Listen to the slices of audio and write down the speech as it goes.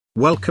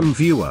Welcome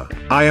viewer,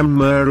 I am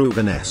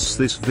Murugan S.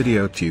 This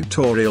video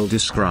tutorial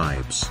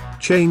describes,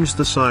 change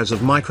the size of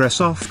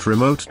Microsoft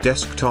Remote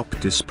Desktop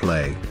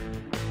Display.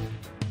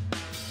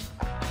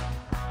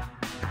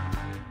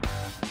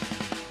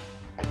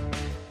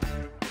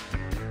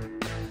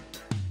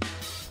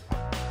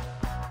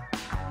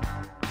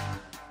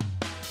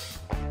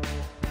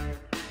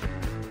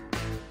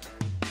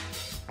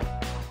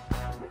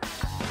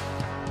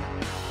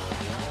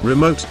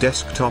 Remote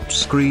desktop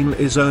screen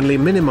is only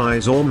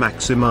minimize or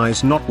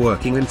maximize, not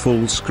working in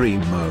full screen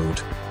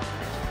mode.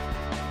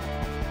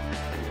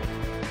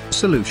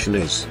 Solution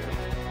is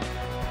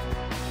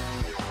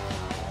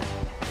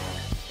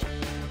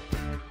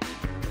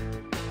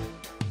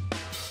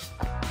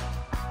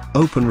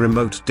open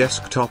remote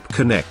desktop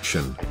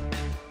connection.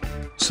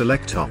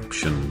 Select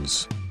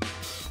options.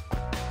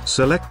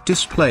 Select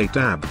display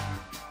tab.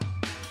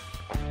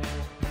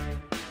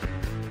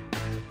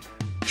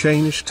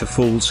 Change to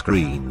full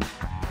screen.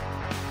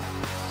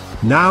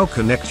 Now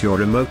connect your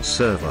remote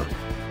server.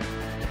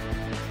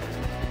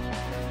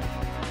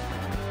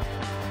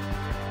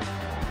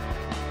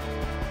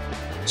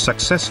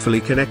 Successfully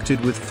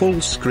connected with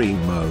full screen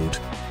mode.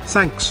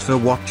 Thanks for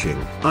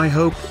watching. I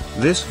hope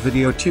this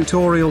video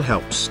tutorial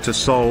helps to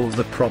solve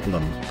the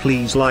problem.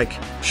 Please like,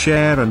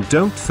 share and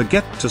don't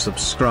forget to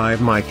subscribe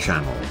my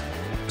channel.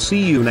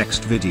 See you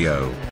next video.